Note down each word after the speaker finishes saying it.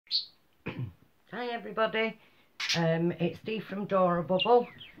Hi everybody, it's Dee from Dora Bubble.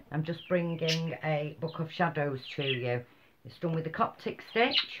 I'm just bringing a book of shadows to you. It's done with the Coptic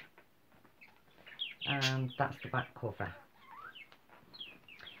stitch, and that's the back cover.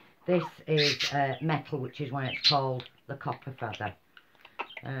 This is metal, which is why it's called the Copper Feather.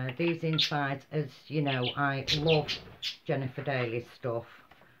 These insides, as you know, I love Jennifer Daly's stuff,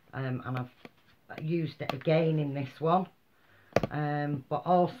 and I've used it again in this one, but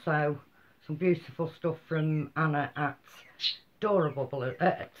also some beautiful stuff from Anna at Dora Bubble,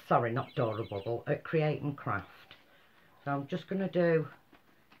 sorry, not Dora Bubble, at Create and Craft. So I'm just going to do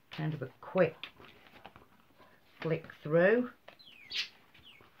kind of a quick flick through.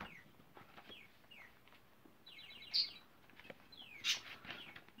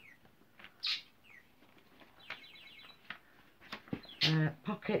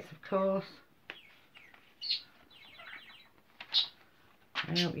 Pockets, of course.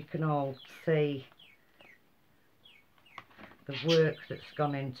 I hope you can all see the work that's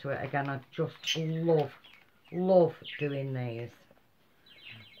gone into it. Again, I just love doing these.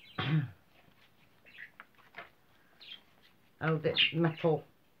 Oh, the metal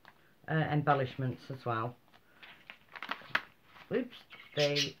embellishments as well. Oops,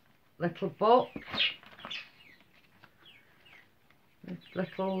 the little book.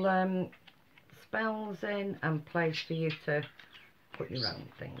 Little spells in and place for you to put your own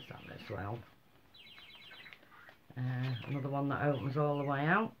things on as well. Another one that opens all the way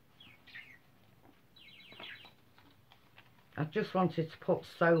out. I just wanted to put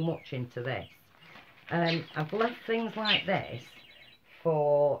so much into this. I've left things like this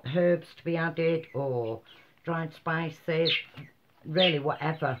for herbs to be added or dried spices, really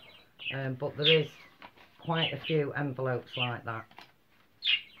whatever, but there is quite a few envelopes like that.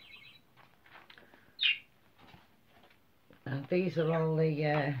 And these are all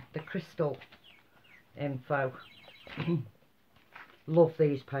the crystal info. Love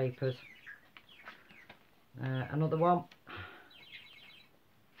these papers. Another one.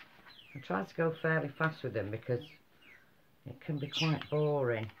 I try to go fairly fast with them because it can be quite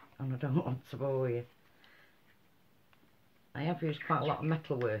boring and I don't want to bore you. I have used quite a lot of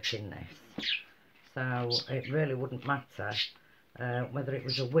metalwork in this, so it really wouldn't matter whether it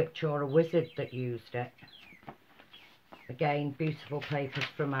was a witch or a wizard that used it. Again, beautiful papers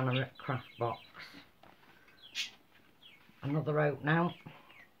from Anna at Craftbox. Another oak now,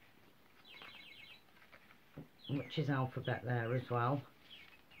 which is alphabet there as well.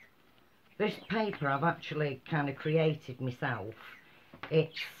 This paper I've actually kind of created myself.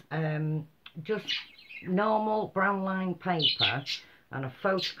 It's just normal brown line paper, and I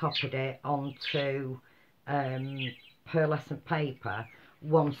photocopied it onto pearlescent paper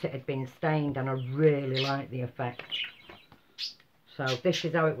once it had been stained, and I really like the effect. So this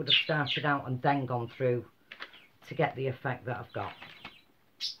is how it would have started out and then gone through to get the effect that I've got.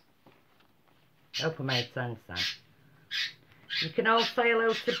 Hope I made sense then. You can all say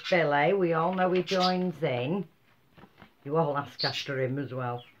hello to Billy. We all know he joins in. You all ask after him as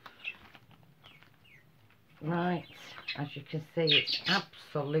well. Right, as you can see, it's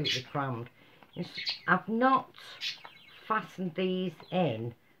absolutely crammed. I've not fastened these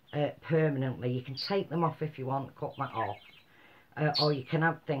in permanently. You can take them off if you want, cut that off. Or you can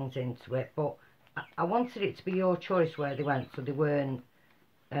add things into it, but I wanted it to be your choice where they went, so they weren't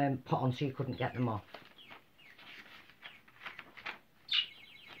put on so you couldn't get them off.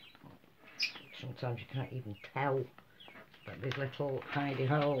 Sometimes you can't even tell that there's little hidey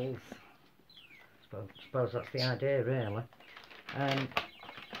holes. I suppose that's the idea, really.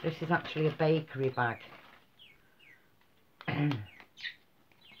 This is actually a bakery bag.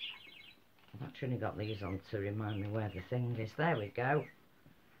 I've actually got these on to remind me where the thing is. There we go.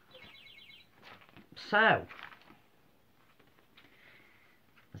 So,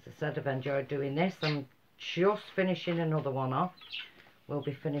 as I said, I've enjoyed doing this. I'm just finishing another one off. Will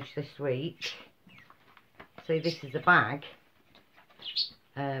be finished this week. See, this is a bag,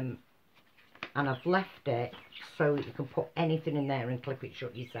 and I've left it so that you can put anything in there and clip it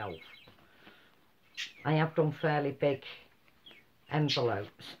shut yourself. I have done fairly big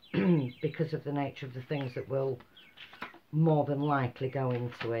envelopes because of the nature of the things that will more than likely go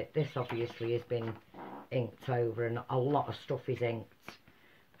into it. This obviously has been inked over, and a lot of stuff is inked.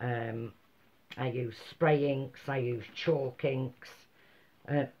 I use spray inks, I use chalk inks,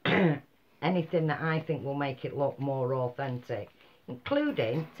 anything that I think will make it look more authentic,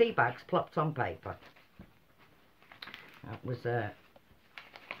 including tea bags plopped on paper. That was an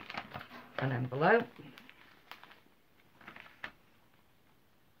envelope.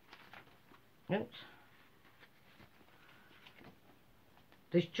 Oops.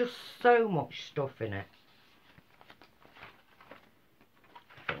 There's just so much stuff in it.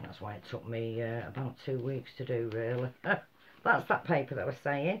 I think that's why it took me about 2 weeks to do, really. That's that paper that I was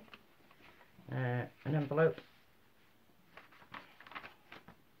saying. An envelope.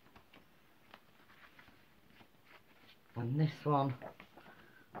 And this one,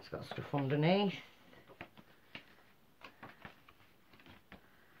 it's got stuff underneath.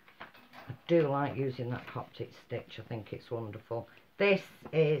 I do like using that Coptic stitch. I think it's wonderful. This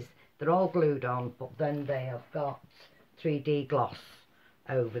is, they're all glued on, but then they have got 3D gloss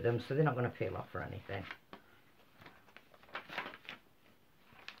over them, so they're not going to peel off or anything.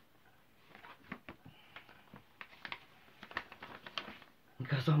 It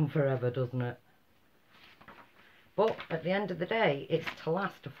goes on forever, doesn't it? But at the end of the day, it's to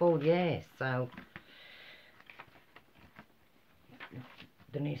last a full year, so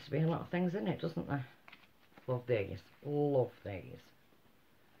there needs to be a lot of things in it, doesn't there? Love these. Love these.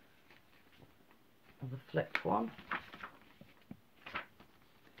 The flipped one.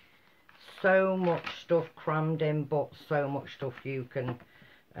 So much stuff crammed in, but so much stuff you can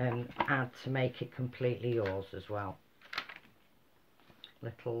add to make it completely yours as well.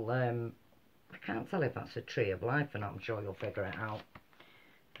 Little, I can't tell if that's a tree of life or not, I'm sure you'll figure it out.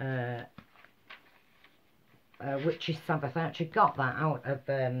 Witch's Sabbath, I actually got that out of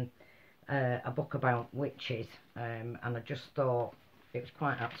a book about witches, and I just thought it was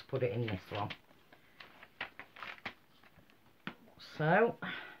quite apt to put it in this one. So,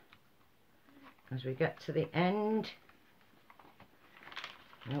 as we get to the end,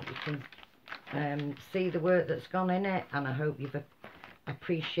 I hope you can see the work that's gone in it, and I hope you've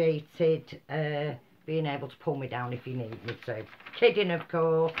appreciated being able to pull me down if you need me to. Kidding, of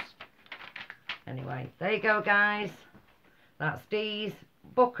course. Anyway, there you go, guys. That's Dee's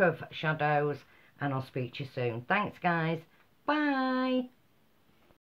Book of Shadows, and I'll speak to you soon. Thanks, guys. Bye.